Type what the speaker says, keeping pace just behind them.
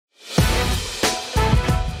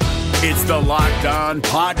It's the Locked On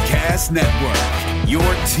Podcast Network, your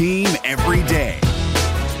team every day.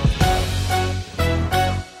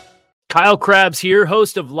 Kyle Krabs here,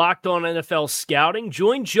 host of Locked On NFL Scouting.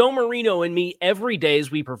 Join Joe Marino and me every day as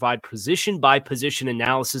we provide position-by-position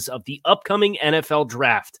analysis of the upcoming NFL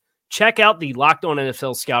Draft. Check out the Locked On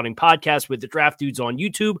NFL Scouting podcast with the Draft Dudes on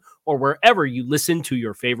YouTube or wherever you listen to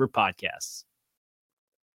your favorite podcasts.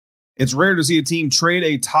 It's rare to see a team trade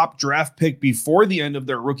a top draft pick before the end of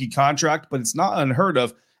their rookie contract, but it's not unheard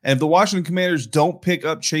of. And if the Washington Commanders don't pick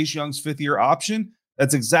up Chase Young's fifth-year option,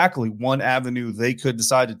 that's exactly one avenue they could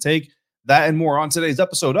decide to take. That and more on today's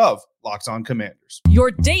episode of Locked On Commanders. Your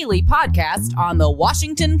daily podcast on the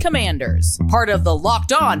Washington Commanders. Part of the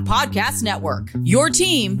Locked On Podcast Network. Your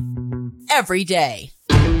team every day.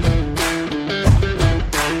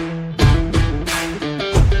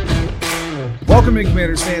 Welcome in,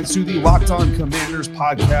 Commanders fans, to the Locked On Commanders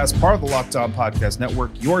podcast, part of the Locked On Podcast Network,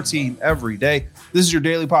 your team every day. This is your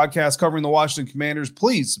daily podcast covering the Washington Commanders.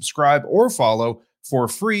 Please subscribe or follow for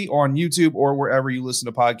free on YouTube or wherever you listen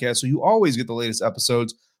to podcasts, so you always get the latest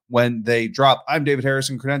episodes when they drop. I'm David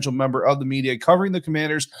Harrison, credentialed member of the media covering the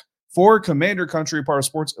Commanders for Commander Country, part of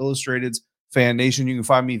Sports Illustrated's Fan Nation. You can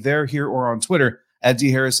find me there, here, or on Twitter at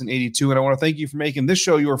dharrison82. And I want to thank you for making this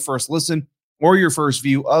show your first listen or your first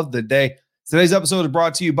view of the day. Today's episode is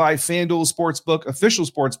brought to you by FanDuel Sportsbook, official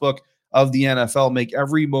sportsbook of the NFL. Make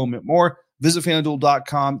every moment more. Visit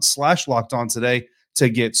FanDuel.com/lockedon today to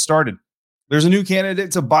get started. There's a new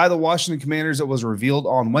candidate to buy the Washington Commanders that was revealed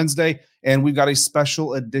on Wednesday, and we've got a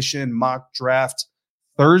special edition mock draft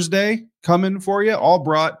Thursday coming for you, all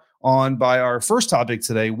brought on by our first topic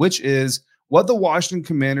today, which is what the Washington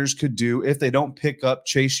Commanders could do if they don't pick up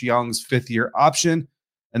Chase Young's fifth-year option,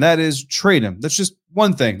 and that is trade him. That's just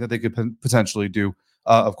one thing that they could potentially do,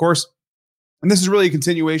 of course. And this is really a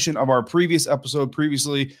continuation of our previous episode.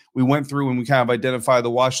 Previously, we went through and we kind of identified the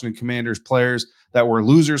Washington Commanders players that were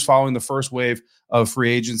losers following the first wave of free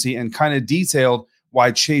agency and kind of detailed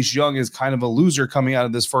why Chase Young is kind of a loser coming out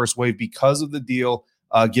of this first wave because of the deal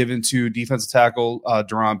given to defensive tackle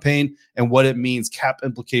Daron Payne and what it means cap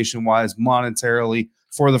implication-wise monetarily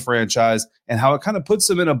for the franchise and how it kind of puts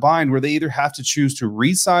them in a bind where they either have to choose to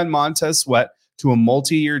re-sign Montez Sweat to a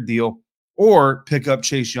multi-year deal or pick up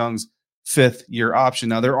Chase Young's fifth-year option.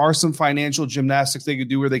 Now, there are some financial gymnastics they could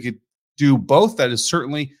do where they could do both. That is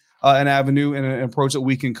certainly an avenue and an approach that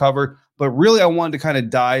we can cover. But really, I wanted to kind of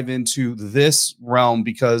dive into this realm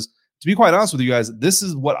because, to be quite honest with you guys, this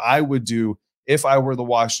is what I would do if I were the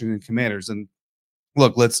Washington Commanders. And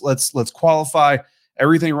look, let's qualify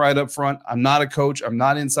everything right up front. I'm not a coach. I'm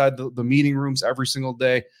not inside the meeting rooms every single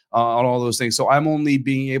day on all those things. So I'm only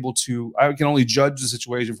I can only judge the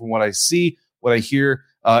situation from what I see, what I hear,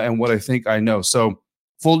 and what I think I know. So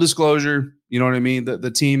full disclosure, you know what I mean?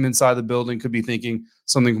 The team inside the building could be thinking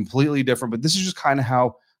something completely different, but this is just kind of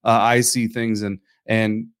how I see things.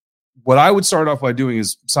 And what I would start off by doing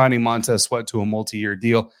is signing Montez Sweat to a multi-year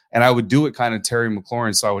deal. And I would do it kind of Terry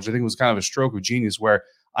McLaurin style, which I think was kind of a stroke of genius where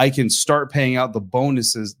I can start paying out the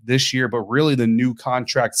bonuses this year, but really the new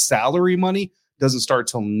contract salary money doesn't start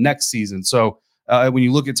till next season. So when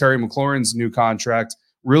you look at Terry McLaurin's new contract,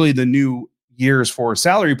 really the new years for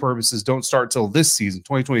salary purposes don't start till this season.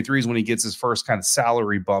 2023 is when he gets his first kind of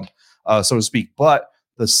salary bump, so to speak. But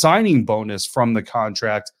the signing bonus from the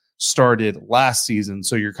contract started last season.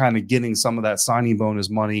 So you're kind of getting some of that signing bonus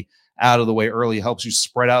money out of the way early. It helps you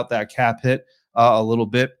spread out that cap hit a little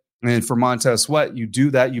bit. And for Montez Sweat, you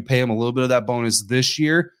do that. You pay him a little bit of that bonus this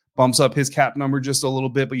year, bumps up his cap number just a little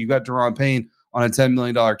bit, but you got Daron Payne on a $10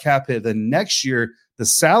 million cap hit. Then next year, the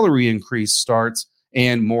salary increase starts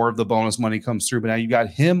and more of the bonus money comes through. But now you got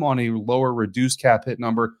him on a lower reduced cap hit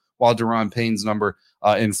number while Daron Payne's number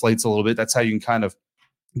inflates a little bit. That's how you can kind of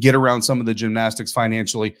get around some of the gymnastics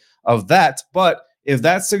financially of that. But if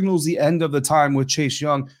that signals the end of the time with Chase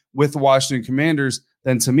Young with the Washington Commanders,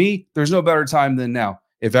 then to me, there's no better time than now.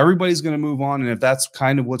 If everybody's going to move on and if that's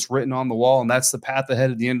kind of what's written on the wall and that's the path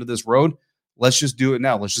ahead at the end of this road, let's just do it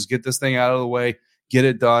now. Let's just get this thing out of the way, get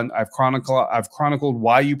it done. I've chronicled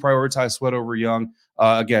why you prioritize Sweat over Young.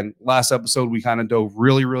 Again, last episode, we kind of dove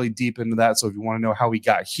really, really deep into that. So if you want to know how we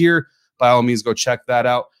got here, by all means, go check that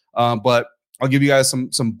out. But I'll give you guys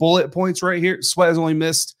some bullet points right here. Sweat has only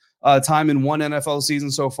missed time in one NFL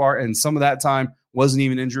season so far, and some of that time wasn't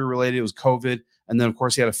even injury related. It was COVID. And then, of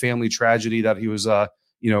course, he had a family tragedy that he was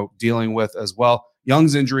dealing with as well.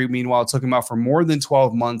 Young's injury, meanwhile, took him out for more than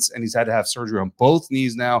 12 months, and he's had to have surgery on both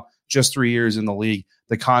knees now, just 3 years in the league.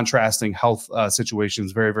 The contrasting health situation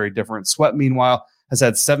is very, very different. Sweat, meanwhile, has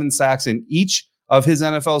had 7 sacks in each of his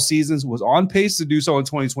NFL seasons, was on pace to do so in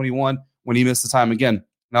 2021 when he missed the time again.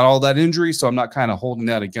 not all that injury, so I'm not kind of holding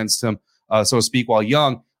that against him, so to speak, while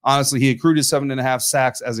young. Honestly, he accrued his 7.5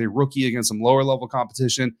 sacks as a rookie against some lower level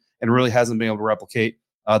competition and really hasn't been able to replicate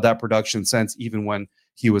that production since, even when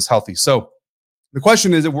he was healthy. So the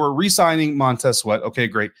question is, if we're re-signing Montez Sweat, okay,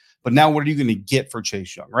 great. But now what are you going to get for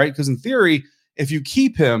Chase Young, right? Because in theory, if you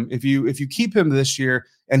keep him, if you keep him this year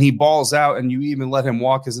and he balls out and you even let him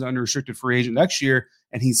walk as an unrestricted free agent next year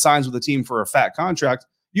and he signs with the team for a fat contract,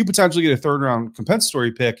 you potentially get a third-round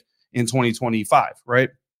compensatory pick in 2025, right?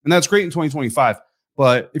 And that's great in 2025.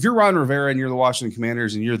 But if you're Ron Rivera and you're the Washington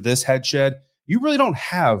Commanders and you're this head shed, you really don't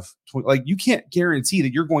have, you can't guarantee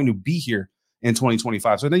that you're going to be here in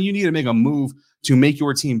 2025. So then you need to make a move to make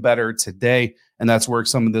your team better today. And that's where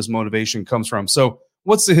some of this motivation comes from. So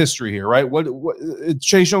what's the history here, right? What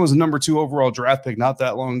Chase Young was a number 2 overall draft pick not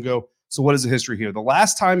that long ago. So what is the history here? The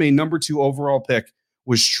last time a number 2 overall pick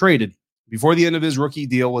was traded before the end of his rookie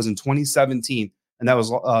deal was in 2017. And that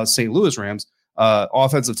was St. Louis Rams.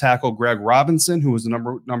 Offensive tackle Greg Robinson, who was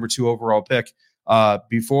the number 2 overall pick was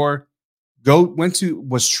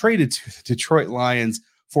traded to the Detroit Lions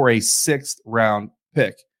for a 6th round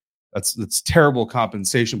pick. That's terrible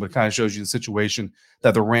compensation, but it kind of shows you the situation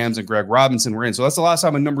that the Rams and Greg Robinson were in. So that's the last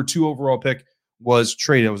time a number 2 overall pick was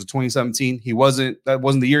traded. It was in 2017. That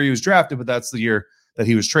wasn't the year he was drafted, but that's the year that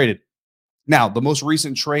he was traded. Now, the most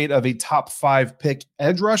recent trade of a top 5 pick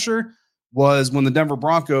edge rusher was when the Denver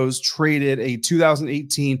Broncos traded a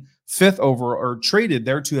 2018 traded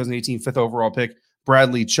their 2018 5th overall pick,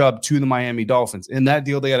 Bradley Chubb, to the Miami Dolphins. In that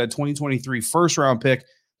deal, they got a 2023 first-round pick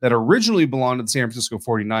that originally belonged to the San Francisco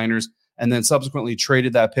 49ers and then subsequently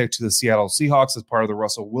traded that pick to the Seattle Seahawks as part of the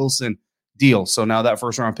Russell Wilson deal. So now that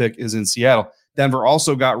first-round pick is in Seattle. Denver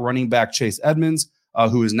also got running back Chase Edmonds,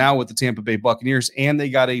 who is now with the Tampa Bay Buccaneers, and they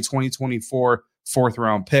got a 2024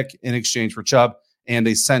 4th-round pick in exchange for Chubb, and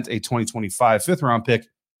they sent a 2025 5th-round pick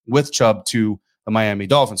with Chubb to the Miami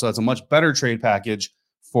Dolphins. So that's a much better trade package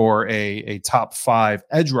for a top 5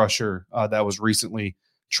 edge rusher that was recently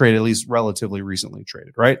traded, at least relatively recently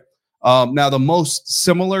traded, right? Now, the most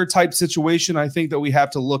similar type situation I think that we have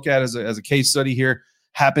to look at as a case study here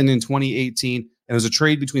happened in 2018. It was a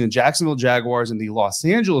trade between the Jacksonville Jaguars and the Los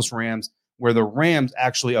Angeles Rams, where the Rams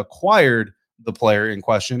actually acquired the player in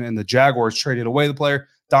question and the Jaguars traded away the player.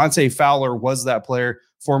 Dante Fowler was that player,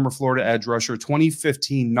 former Florida edge rusher,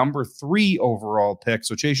 2015 number 3 overall pick.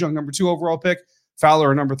 So Chase Young, number 2 overall pick,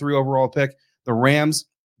 Fowler, a number 3 overall pick. The Rams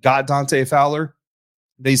got Dante Fowler.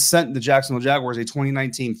 They sent the Jacksonville Jaguars a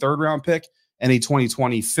 2019 3rd-round pick and a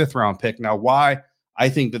 2020 5th-round pick. Now, why I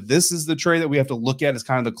think that this is the trade that we have to look at as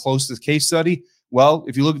kind of the closest case study? Well,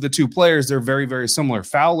 if you look at the two players, they're very, very similar.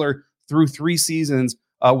 Fowler, through 3 seasons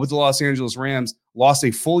with the Los Angeles Rams, lost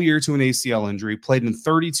a full year to an ACL injury, played in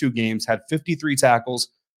 32 games, had 53 tackles,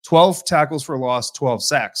 12 tackles for loss, 12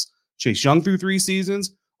 sacks. Chase Young, through 3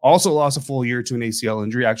 seasons, also lost a full year to an ACL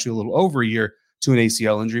injury, actually a little over a year to an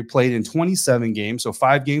ACL injury, played in 27 games, so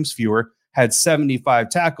 5 games fewer, had 75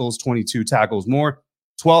 tackles, 22 tackles more,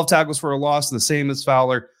 12 tackles for a loss, the same as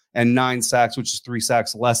Fowler, and 9 sacks, which is 3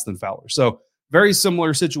 sacks less than Fowler. So very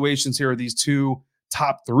similar situations here are these two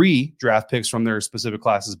top 3 draft picks from their specific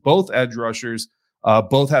classes, both edge rushers,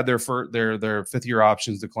 both had their 5th-year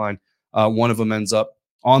options decline. One of them ends up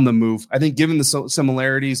on the move. I think given the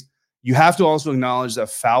similarities, you have to also acknowledge that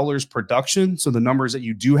Fowler's production, so the numbers that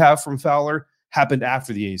you do have from Fowler, happened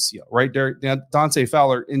after the ACL, right? Dante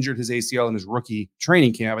Fowler injured his ACL in his rookie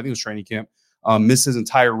training camp. I think it was training camp, missed his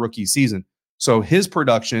entire rookie season. So his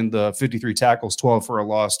production, the 53 tackles, 12 for a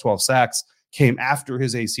loss, 12 sacks, came after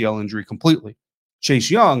his ACL injury completely. Chase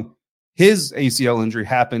Young, his ACL injury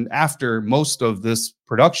happened after most of this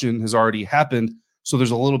production has already happened. So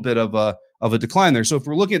there's a little bit of a decline there. So if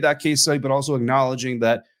we're looking at that case study, but also acknowledging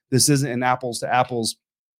that this isn't an apples to apples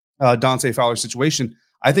Dante Fowler situation,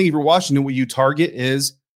 I think if you're Washington, what you target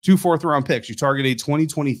is 2 4th-round picks. You target a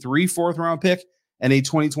 2023 4th-round pick and a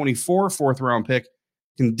 2024 4th-round pick.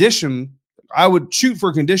 I would shoot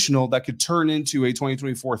for a conditional that could turn into a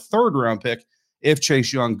 2024 3rd-round pick if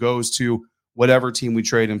Chase Young goes to whatever team we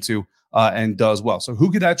trade him to and does well. So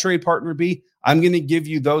who could that trade partner be? I'm going to give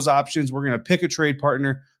you those options. We're going to pick a trade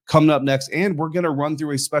partner coming up next, and we're going to run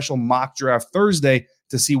through a special mock draft Thursday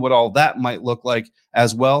to see what all that might look like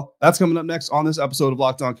as well. That's coming up next on this episode of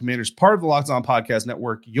Locked On Commanders, part of the Locked On Podcast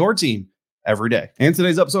Network, your team every day. And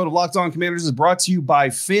today's episode of Locked On Commanders is brought to you by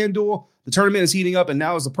FanDuel. The tournament is heating up, and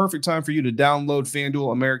now is the perfect time for you to download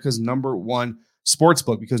FanDuel, America's #1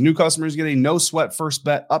 sportsbook, because new customers get a no-sweat first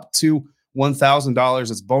bet up to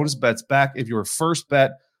 $1,000. It's bonus bets back if your first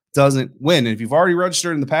bet doesn't win. And if you've already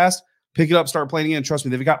registered in the past, pick it up, start playing again. Trust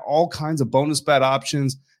me, they've got all kinds of bonus bet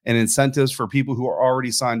options and incentives for people who are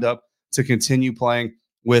already signed up to continue playing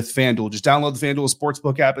with FanDuel. Just download the FanDuel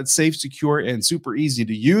Sportsbook app. It's safe, secure, and super easy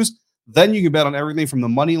to use. Then you can bet on everything from the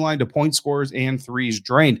money line to point scores and threes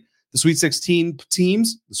drained. The Sweet 16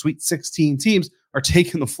 teams are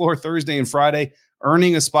taking the floor Thursday and Friday,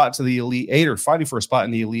 earning a spot to the Elite Eight or fighting for a spot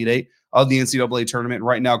in the Elite Eight of the NCAA tournament.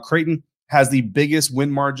 Right now, Creighton has the biggest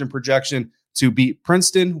win margin projection to beat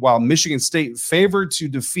Princeton, while Michigan State, favored to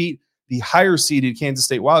defeat the higher-seeded Kansas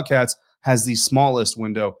State Wildcats, has the smallest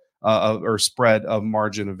window or spread of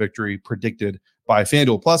margin of victory predicted by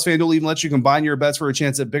FanDuel. Plus, FanDuel even lets you combine your bets for a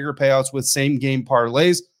chance at bigger payouts with same-game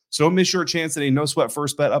parlays. So don't miss your chance at a no-sweat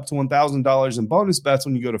first bet up to $1,000 in bonus bets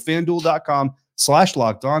when you go to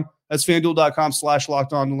FanDuel.com/lockedon. That's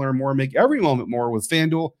FanDuel.com/lockedon to learn more. Make every moment more with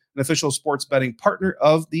FanDuel, an official sports betting partner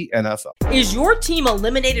of the NFL. Is your team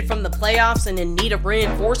eliminated from the playoffs and in need of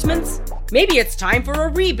reinforcements? Maybe it's time for a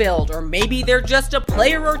rebuild, or maybe they're just a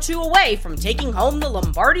player or two away from taking home the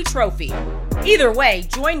Lombardi Trophy. Either way,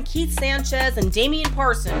 join Keith Sanchez and Damian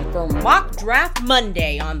Parson for Mock Draft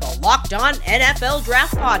Monday on the Locked On NFL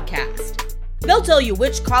Draft Podcast. They'll tell you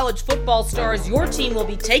which college football stars your team will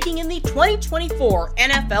be taking in the 2024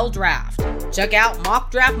 NFL Draft. Check out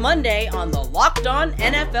Mock Draft Monday on the Locked On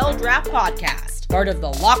NFL Draft Podcast, part of the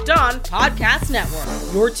Locked On Podcast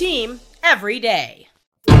Network, your team every day.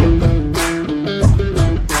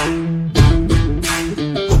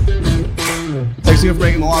 Thanks again for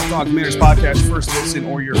making the Locked On Commanders podcast first listen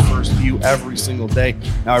or your first view every single day.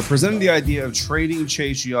 Now, I presented the idea of trading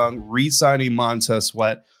Chase Young, re-signing Montez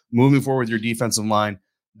Sweat, moving forward with your defensive line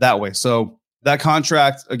that way. So that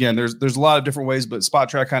contract, again, there's a lot of different ways, but Spot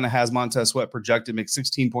Track kind of has Montez Sweat projected to make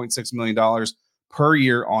 $16.6 million per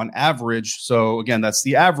year on average. So again, that's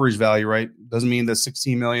the average value, right? Doesn't mean that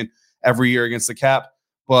 $16 million every year against the cap,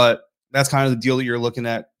 but that's kind of the deal that you're looking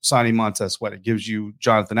at signing Montez Sweat. It gives you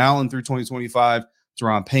Jonathan Allen through 2025,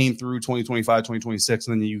 Deron Payne through 2025, 2026,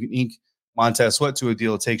 and then you can ink Montez Sweat to a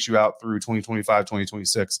deal that takes you out through 2025,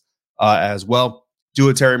 2026 as well. Do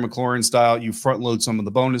a Terry McLaurin style. You front load some of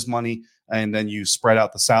the bonus money, and then you spread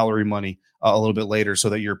out the salary money a little bit later so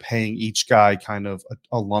that you're paying each guy kind of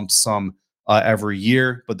a lump sum every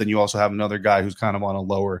year. But then you also have another guy who's kind of on a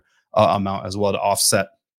lower amount as well to offset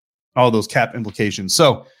all those cap implications.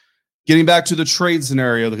 So getting back to the trade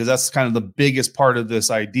scenario, because that's kind of the biggest part of this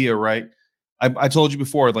idea, right? I told you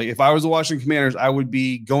before, like if I was the Washington Commanders, I would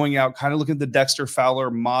be going out, kind of looking at the Dexter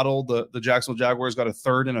Fowler model. The Jacksonville Jaguars got a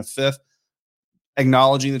third and a fifth,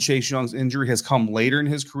 acknowledging that Chase Young's injury has come later in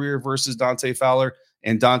his career versus Dante Fowler.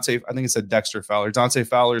 And I think it said Dexter Fowler. Dante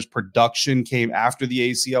Fowler's production came after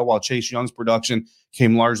the ACL, while Chase Young's production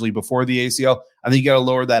came largely before the ACL. I think you got to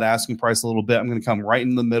lower that asking price a little bit. I'm going to come right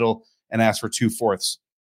in the middle and ask for 2/4.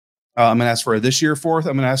 I'm going to ask for a this year fourth.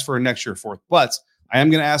 I'm going to ask for a next year fourth. But I am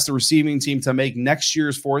going to ask the receiving team to make next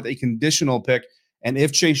year's fourth a conditional pick. And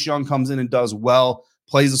if Chase Young comes in and does well,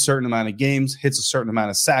 plays a certain amount of games, hits a certain amount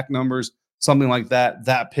of sack numbers, something like that,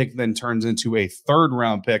 that pick then turns into a third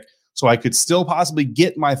round pick. So I could still possibly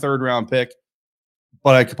get my third round pick,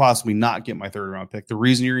 but I could possibly not get my third round pick. The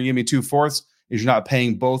reason you're going to give me 2/4 is you're not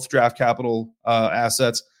paying both draft capital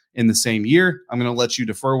assets in the same year. I'm going to let you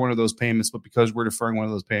defer one of those payments, but because we're deferring one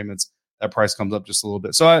of those payments, that price comes up just a little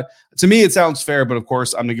bit. So to me, it sounds fair, but of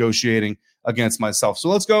course I'm negotiating against myself. So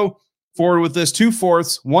let's go forward with this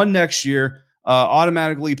 2/4, one next year,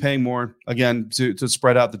 automatically paying more, again, to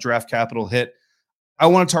spread out the draft capital hit. I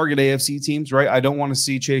want to target AFC teams, right? I don't want to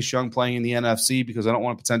see Chase Young playing in the NFC because I don't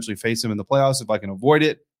want to potentially face him in the playoffs if I can avoid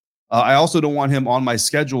it. I also don't want him on my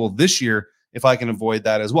schedule this year if I can avoid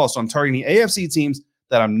that as well. So I'm targeting AFC teams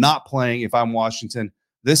that I'm not playing if I'm Washington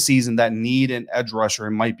this season that need an edge rusher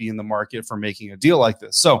and might be in the market for making a deal like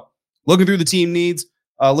this. So looking through the team needs,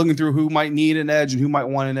 looking through who might need an edge and who might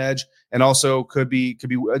want an edge, and also could be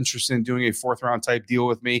interested in doing a fourth round type deal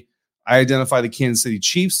with me. I identify the Kansas City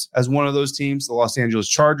Chiefs as one of those teams, the Los Angeles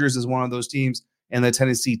Chargers as one of those teams, and the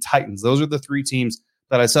Tennessee Titans. Those are the three teams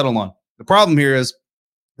that I settled on. The problem here is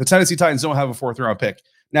the Tennessee Titans don't have a fourth round pick.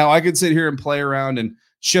 Now, I could sit here and play around and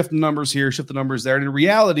shift the numbers here, shift the numbers there. And in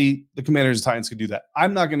reality, the Commanders and Titans could do that.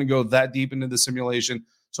 I'm not going to go that deep into the simulation.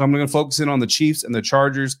 So I'm going to focus in on the Chiefs and the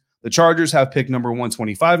Chargers. The Chargers have pick number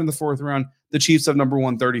 125 in the fourth round. The Chiefs have number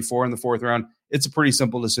 134 in the fourth round. It's a pretty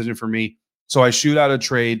simple decision for me. So I shoot out a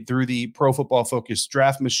trade through the Pro Football Focus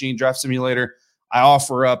draft machine, draft simulator. I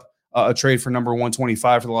offer up a trade for number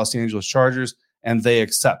 125 for the Los Angeles Chargers, and they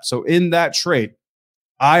accept. So in that trade,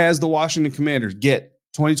 I, as the Washington Commanders, get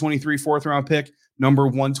 2023 fourth round pick, number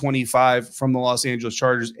 125 from the Los Angeles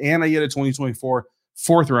Chargers, and I get a 2024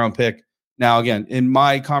 fourth round pick, Now, again, in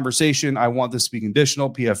my conversation, I want this to be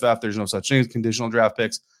conditional. PFF, there's no such thing as conditional draft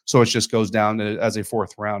picks. So it just goes down as a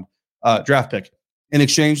 4th round draft pick. In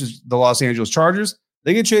exchange, the Los Angeles Chargers,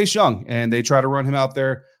 they get Chase Young, and they try to run him out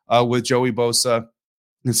there with Joey Bosa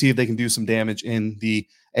and see if they can do some damage in the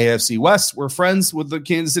AFC West. We're friends with the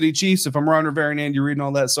Kansas City Chiefs. If I'm Ron Rivera and Andy Reid and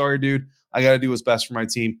all that, sorry, dude. I got to do what's best for my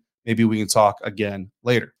team. Maybe we can talk again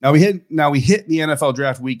later. Now we hit the NFL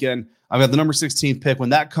draft weekend. I've got the number 16 pick. When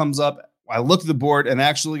that comes up, I look at the board, and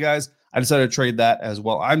actually, guys, I decided to trade that as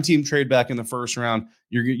well. I'm team trade back in the first round.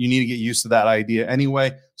 You need to get used to that idea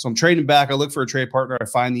anyway. So I'm trading back. I look for a trade partner. I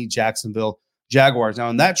find the Jacksonville Jaguars. Now,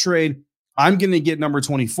 in that trade, I'm going to get number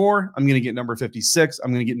 24. I'm going to get number 56.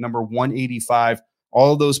 I'm going to get number 185.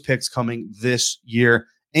 All of those picks coming this year.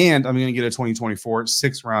 And I'm going to get a 2024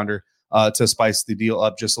 6th rounder to spice the deal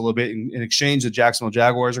up just a little bit. In exchange, the Jacksonville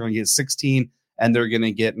Jaguars are going to get 16, and they're going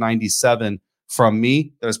to get 97 from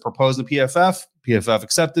me. That was proposed to PFF. PFF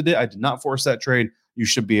accepted it. I did not force that trade. You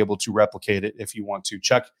should be able to replicate it if you want to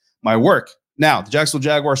check my work. Now, the Jacksonville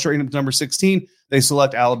Jaguars trading up to number 16. They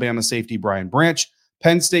select Alabama safety Brian Branch.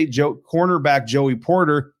 Penn State cornerback Joey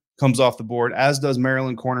Porter comes off the board, as does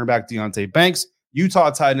Maryland cornerback Deontay Banks, Utah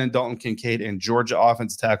tight end Dalton Kincaid, and Georgia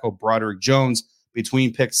offensive tackle Broderick Jones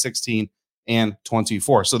between picks 16 and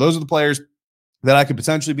 24. So those are the players that I could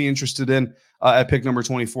potentially be interested in at pick number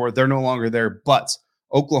 24. They're no longer there, but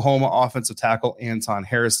Oklahoma offensive tackle Anton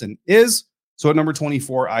Harrison is. So at number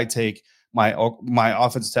 24, I take my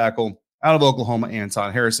offensive tackle out of Oklahoma,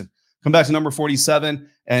 Anton Harrison. Come back to number 47,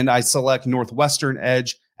 and I select Northwestern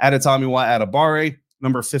edge Adetomiwa Adebawore.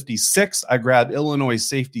 Number 56, I grab Illinois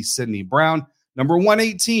safety Sidney Brown. Number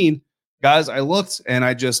 118, guys, I looked, and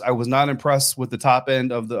I was not impressed with the top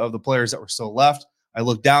end of the players that were still left. I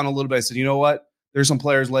looked down a little bit. I said, you know what? There's some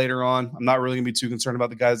players later on. I'm not really going to be too concerned about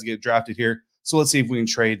the guys that get drafted here. So let's see if we can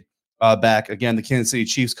trade back. Again, the Kansas City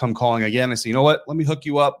Chiefs come calling again. I say, you know what? Let me hook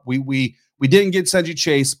you up. We didn't send you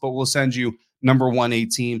Chase, but we'll send you number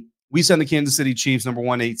 118. We send the Kansas City Chiefs number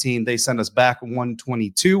 118. They send us back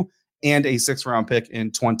 122 and a 6th round pick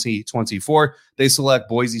in 2024. They select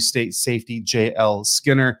Boise State safety J.L.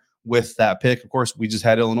 Skinner with that pick. Of course, we just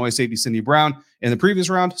had Illinois safety Sidney Brown in the previous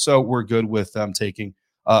round, so we're good with them taking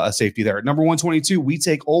a safety there. At number 122, we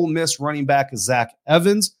take Ole Miss running back Zach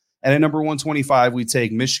Evans. And at number 125, we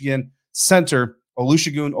take Michigan center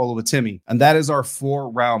Olusegun Oluwatimi. And that is our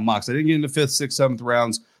 4-round mocks. I didn't get into 5th, 6th, 7th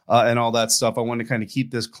rounds and all that stuff. I want to kind of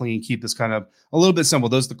keep this clean, keep this kind of a little bit simple.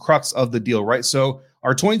 Those are the crux of the deal, right? So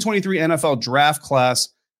our 2023 NFL draft class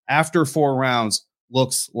after 4 rounds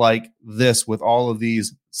looks like this with all of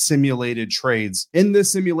these simulated trades. In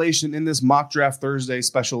this simulation, in this mock draft Thursday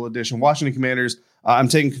special edition, Washington Commanders, I'm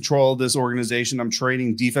taking control of this organization. I'm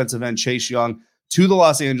trading defensive end Chase Young to the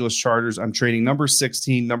Los Angeles Chargers. I'm trading number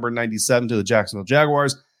 16, number 97 to the Jacksonville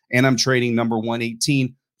Jaguars, and I'm trading number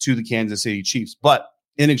 118 to the Kansas City Chiefs. But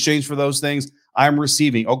in exchange for those things, I'm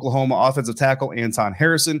receiving Oklahoma offensive tackle Anton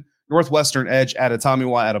Harrison, Northwestern edge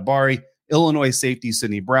Adetomiwa Adebawore, Illinois safety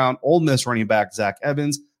Sidney Brown, Ole Miss running back Zach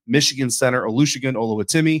Evans, Michigan center Olusegun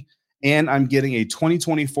Oluwatimi, and I'm getting a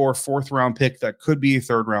 2024 4th round pick that could be a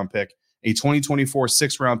 3rd round pick, a 2024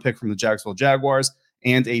 6th round pick from the Jacksonville Jaguars,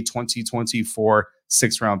 and a 2024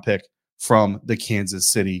 6th round pick from the Kansas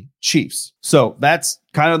City Chiefs. So that's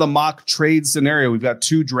kind of the mock trade scenario. We've got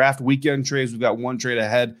 2 draft weekend trades. We've got 1 trade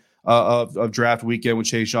ahead of draft weekend with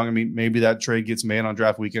Chase Young. I mean, maybe that trade gets made on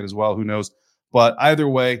draft weekend as well. Who knows? But either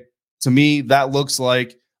way, to me, that looks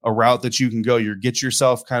like a route that you can go. You get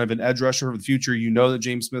yourself kind of an edge rusher for the future. You know that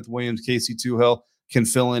James Smith-Williams, Casey Tuhill can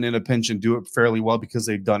fill in a pinch and do it fairly well because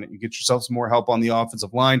they've done it. You get yourself some more help on the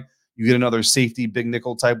offensive line. You get another safety, big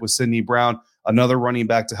nickel type with Sidney Brown, another running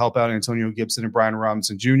back to help out Antonio Gibson and Brian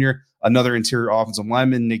Robinson Jr., another interior offensive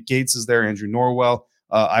lineman. Nick Gates is there, Andrew Norwell.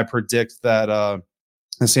 I predict that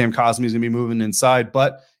Sam Cosmi is going to be moving inside,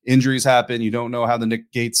 but injuries happen. You don't know how the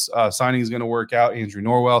Nick Gates signing is going to work out, Andrew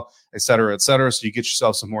Norwell, et cetera, et cetera. So you get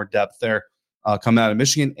yourself some more depth there coming out of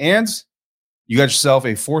Michigan. And you got yourself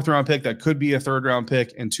a 4th round pick that could be a 3rd round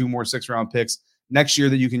pick and 2 more 6th round picks next year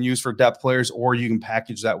that you can use for depth players, or you can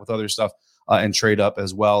package that with other stuff and trade up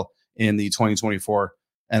as well in the 2024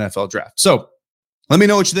 NFL draft. So let me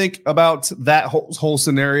know what you think about that whole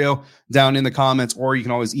scenario down in the comments, or you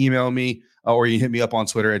can always email me or you can hit me up on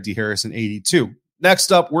Twitter at dharrison82.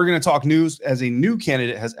 Next up, we're going to talk news as a new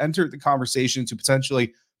candidate has entered the conversation to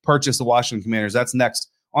potentially purchase the Washington Commanders. That's next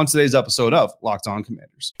on today's episode of Locked On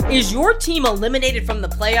Commanders. Is your team eliminated from the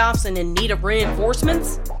playoffs and in need of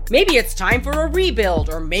reinforcements? Maybe it's time for a rebuild,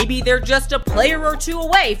 or maybe they're just a player or 2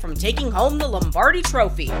 away from taking home the Lombardi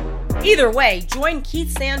Trophy. Either way, join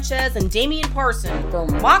Keith Sanchez and Damian Parson for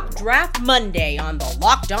Mock Draft Monday on the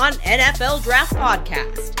Locked On NFL Draft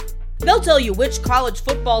Podcast. They'll tell you which college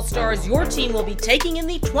football stars your team will be taking in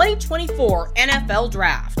the 2024 NFL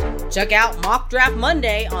Draft. Check out Mock Draft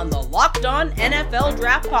Monday on the Locked On NFL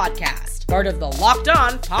Draft Podcast, part of the Locked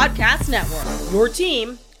On Podcast Network, your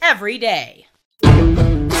team every day.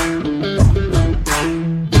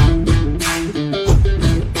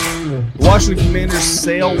 The Washington Commanders'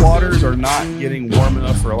 sail waters are not getting warm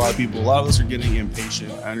enough for a lot of people. A lot of us are getting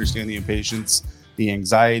impatient. I understand the impatience, the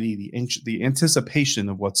anxiety, the anticipation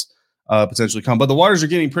of what's potentially come. But the waters are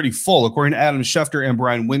getting pretty full. According to Adam Schefter and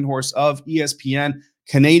Brian Windhorst of ESPN,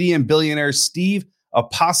 Canadian billionaire Steve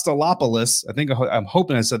Apostolopoulos, I'm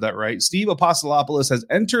hoping I said that right, Steve Apostolopoulos has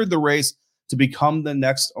entered the race to become the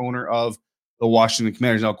next owner of the Washington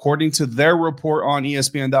Commanders. Now, according to their report on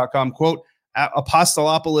ESPN.com, quote,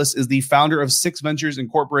 Apostolopoulos is the founder of Six Ventures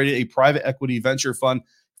Incorporated, a private equity venture fund.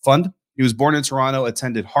 He was born in Toronto,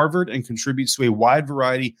 attended Harvard, and contributes to a wide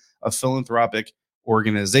variety of philanthropic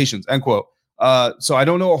organizations, end quote. So I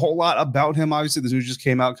don't know a whole lot about him. Obviously, this news just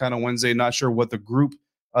came out kind of Wednesday. Not sure what the group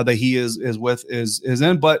that he is with is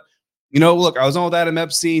in. But, look, I was on with Adam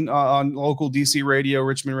Epstein on local DC radio,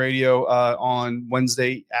 Richmond radio on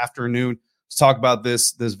Wednesday afternoon to talk about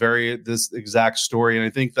this exact story. And I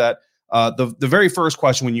think that the very first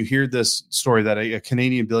question when you hear this story that a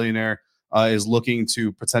Canadian billionaire is looking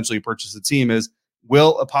to potentially purchase a team is,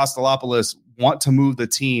 will Apostolopoulos want to move the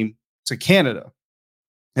team to Canada?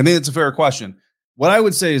 I think it's a fair question. What I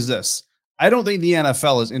would say is this. I don't think the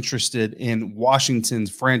NFL is interested in Washington's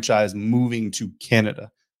franchise moving to Canada.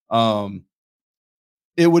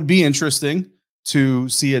 It would be interesting to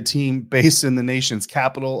see a team based in the nation's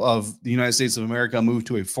capital of the United States of America move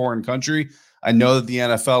to a foreign country. I know that the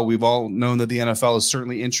NFL, we've all known that the NFL is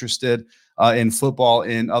certainly interested in football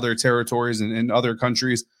in other territories and in other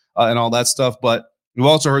countries and all that stuff. But we've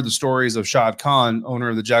also heard the stories of Shad Khan, owner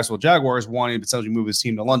of the Jacksonville Jaguars, wanting to potentially move his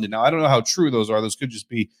team to London. Now, I don't know how true those are. Those could just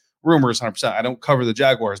be rumors, 100%. I don't cover the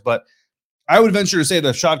Jaguars, but I would venture to say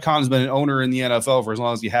that Shad Khan has been an owner in the NFL for as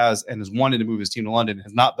long as he has and has wanted to move his team to London,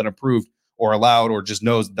 has not been approved or allowed or just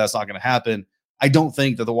knows that that's not going to happen. I don't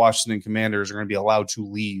think that the Washington Commanders are going to be allowed to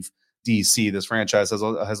leave DC. This franchise has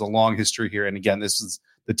a long history here. And again, this is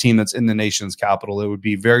the team that's in the nation's capital. It would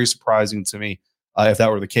be very surprising to me if that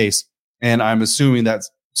were the case. And I'm assuming that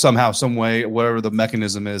somehow, some way, whatever the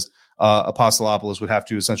mechanism is, Apostolopoulos would have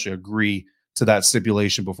to essentially agree to that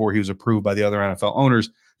stipulation before he was approved by the other NFL owners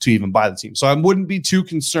to even buy the team. So I wouldn't be too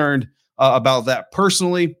concerned about that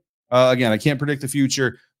personally. Again, I can't predict the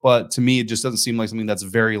future, but to me, it just doesn't seem like something that's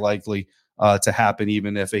very likely to happen,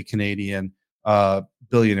 even if a Canadian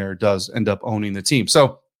billionaire does end up owning the team.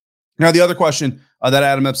 So now the other question that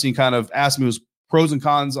Adam Epstein kind of asked me was pros and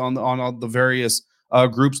cons on all the various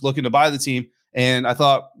groups looking to buy the team. And I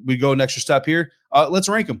thought we'd go an extra step here. Let's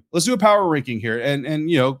rank them. Let's do a power ranking here. And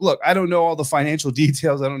look, I don't know all the financial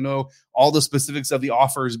details. I don't know all the specifics of the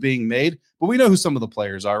offers being made, but we know who some of the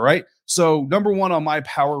players are, right? So number one on my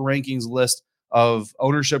power rankings list of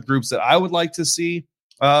ownership groups that I would like to see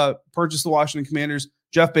purchase the Washington Commanders,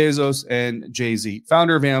 Jeff Bezos and Jay-Z,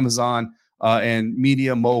 founder of Amazon and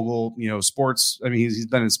media mogul, sports. I mean, he's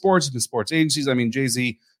been in sports, he's been sports agencies. I mean,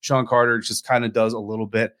 Jay-Z, Sean Carter just kind of does a little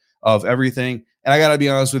bit of everything. And I got to be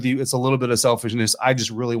honest with you, it's a little bit of selfishness. I just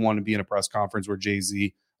really want to be in a press conference where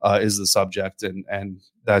Jay-Z is the subject. And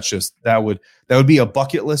that's just, that would be a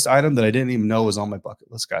bucket list item that I didn't even know was on my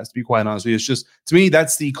bucket list, guys, to be quite honest with you. It's just, to me,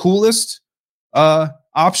 that's the coolest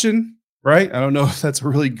option, right? I don't know if that's a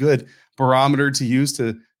really good barometer to use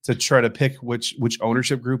to try to pick which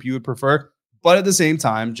ownership group you would prefer. But at the same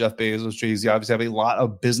time, Jeff Bezos, Jay-Z obviously have a lot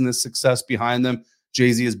of business success behind them.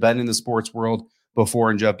 Jay-Z has been in the sports world before,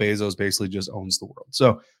 and Jeff Bezos basically just owns the world.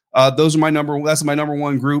 So those are that's my number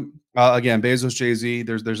one group. Again, Bezos, Jay-Z,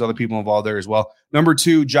 there's other people involved there as well. Number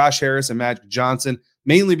two, Josh Harris and Magic Johnson,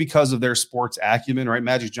 mainly because of their sports acumen, right?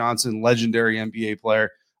 Magic Johnson, legendary NBA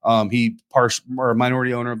player. He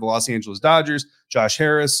minority owner of the Los Angeles Dodgers. Josh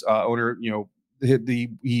Harris, owner,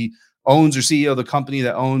 he owns or CEO of the company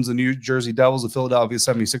that owns the New Jersey Devils, the Philadelphia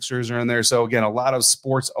 76ers are in there. So again, a lot of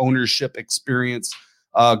sports ownership experience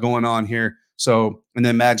going on here. So, and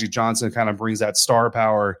then Magic Johnson kind of brings that star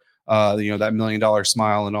power, that $1 million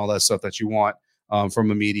smile and all that stuff that you want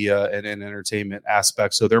from a media and entertainment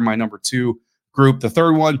aspect. So they're my number two group. The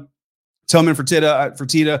third one, Tillman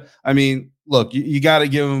Fertitta. I mean, look, you got to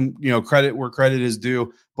give him, credit where credit is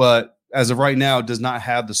due, but as of right now, does not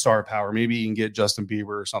have the star power. Maybe you can get Justin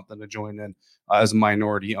Bieber or something to join in as a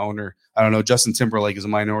minority owner. I don't know. Justin Timberlake is a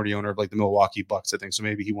minority owner of like the Milwaukee Bucks, I think. So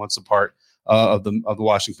maybe he wants a part of the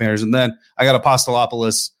Washington Commanders. And then I got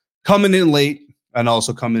Apostolopoulos coming in late and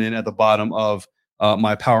also coming in at the bottom of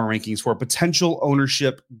my power rankings for potential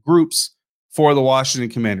ownership groups for the Washington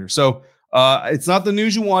Commanders. So it's not the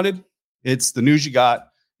news you wanted. It's the news you got.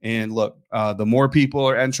 And look, the more people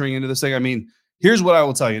are entering into this thing, I mean, here's what I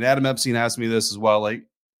will tell you. And Adam Epstein asked me this as well. Like,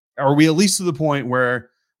 are we at least to the point where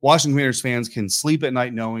Washington Commanders fans can sleep at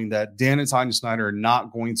night knowing that Dan and Tanya Snyder are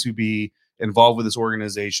not going to be involved with this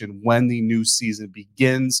organization when the new season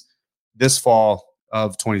begins this fall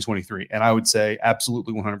of 2023? And I would say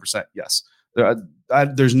absolutely 100% yes.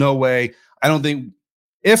 There's no way. I don't think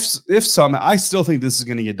if some, I still think this is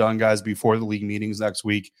going to get done, guys, before the league meetings next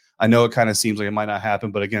week. I know it kind of seems like it might not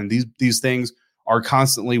happen, but again, these things are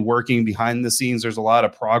constantly working behind the scenes. There's a lot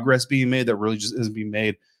of progress being made that really just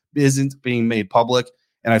isn't being made public.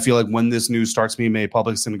 And I feel like when this news starts being made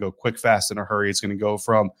public, it's going to go quick, fast, in a hurry. It's going to go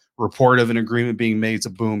from report of an agreement being made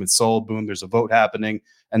to boom, it's sold, boom, there's a vote happening.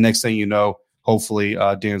 And next thing you know, hopefully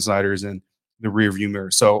Dan Snyder's in the rearview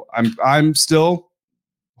mirror. So I'm still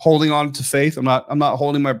holding on to faith. I'm not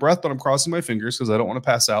holding my breath, but I'm crossing my fingers because I don't want to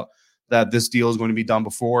pass out that this deal is going to be done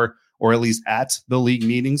before or at least at the league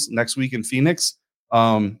meetings next week in Phoenix.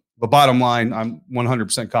 But bottom line, I'm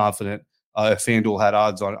 100% confident if FanDuel had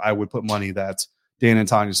odds on it, I would put money that Dan and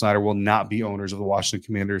Tanya Snyder will not be owners of the Washington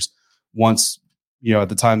Commanders once, at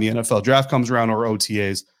the time the NFL draft comes around or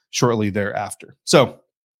OTAs shortly thereafter. So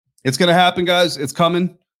it's going to happen, guys. It's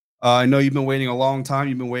coming. I know you've been waiting a long time.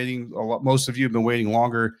 You've been waiting a lot. Most of you have been waiting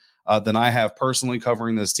longer than I have personally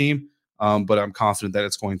covering this team. But I'm confident that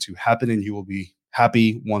it's going to happen and you will be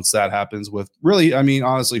happy once that happens with really,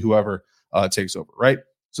 honestly, whoever takes over, right?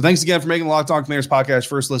 So thanks again for making the Locked On Commanders podcast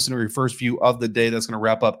first listen or your first view of the day. That's going to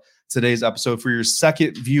wrap up today's episode. For your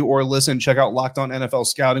second view or listen, check out Locked On NFL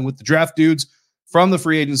Scouting with the draft dudes. From the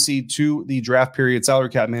free agency to the draft period, salary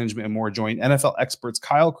cap management, and more. Join NFL experts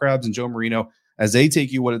Kyle Krabs and Joe Marino as they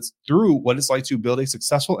take you what it's like to build a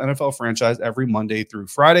successful NFL franchise every Monday through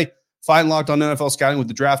Friday. Find Locked On NFL Scouting with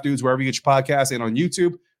the draft dudes wherever you get your podcasts and on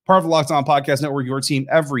YouTube. Part of the Locked On Podcast Network, your team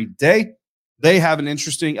every day. They have an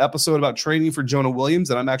interesting episode about training for Jonah Williams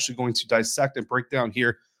that I'm actually going to dissect and break down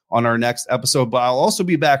here on our next episode. But I'll also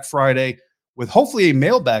be back Friday with hopefully a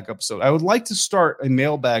mailbag episode. I would like to start a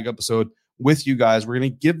mailbag episode with you guys. We're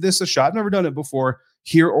going to give this a shot. I've never done it before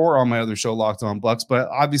here or on my other show, Locked On Bucks, but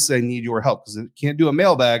obviously I need your help because it can't do a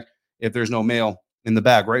mailbag if there's no mail in the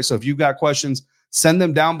bag, right? So if you've got questions, send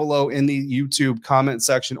them down below in the YouTube comment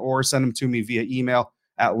section or send them to me via email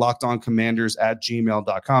at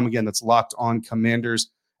lockedoncommanders@gmail.com. Again, that's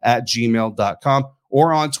lockedoncommanders@gmail.com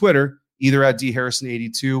or on Twitter, either at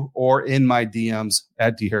dharrison82 or in my DMs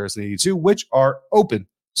at dharrison82, which are open.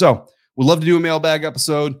 So we'd love to do a mailbag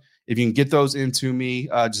episode. If you can get those into me,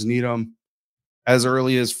 just need them as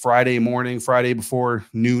early as Friday morning, Friday before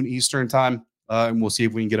noon Eastern time. And we'll see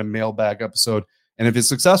if we can get a mailbag episode. And if it's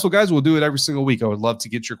successful, guys, we'll do it every single week. I would love to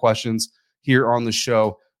get your questions here on the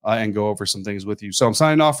show and go over some things with you. So I'm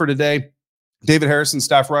signing off for today. David Harrison,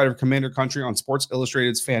 staff writer of Commander Country on Sports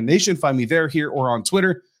Illustrated's Fan Nation. Find me there, here, or on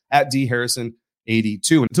Twitter at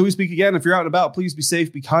dharrison82. Until we speak again, if you're out and about, please be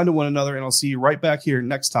safe, be kind to one another, and I'll see you right back here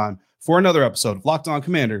next time for another episode of Locked On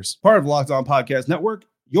Commanders, part of the Locked On Podcast Network,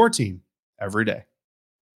 your team every day.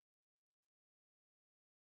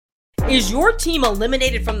 Is your team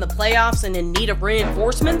eliminated from the playoffs and in need of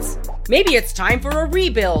reinforcements? Maybe it's time for a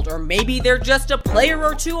rebuild, or maybe they're just a player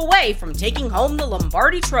or two away from taking home the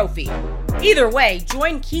Lombardi Trophy. Either way,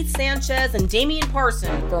 join Keith Sanchez and Damian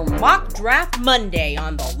Parson for Mock Draft Monday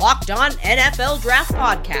on the Locked On NFL Draft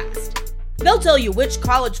Podcast. They'll tell you which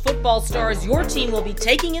college football stars your team will be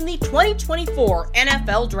taking in the 2024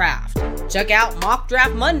 NFL Draft. Check out Mock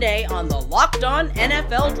Draft Monday on the Locked On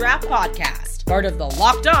NFL Draft Podcast, part of the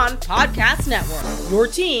Locked On Podcast Network, your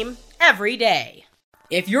team every day.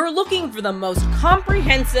 If you're looking for the most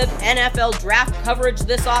comprehensive NFL draft coverage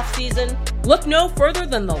this offseason, look no further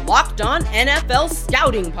than the Locked On NFL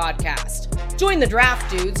Scouting Podcast. Join the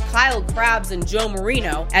draft dudes, Kyle Krabs and Joe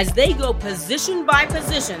Marino, as they go position by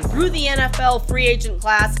position through the NFL free agent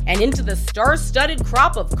class and into the star-studded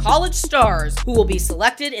crop of college stars who will be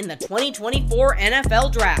selected in the 2024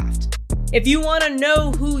 NFL Draft. If you want to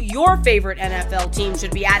know who your favorite NFL team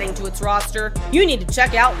should be adding to its roster, you need to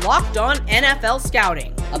check out Locked On NFL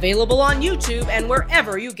Scouting, available on YouTube and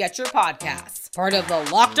wherever you get your podcasts. Part of the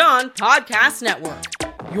Locked On Podcast Network,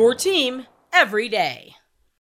 your team every day.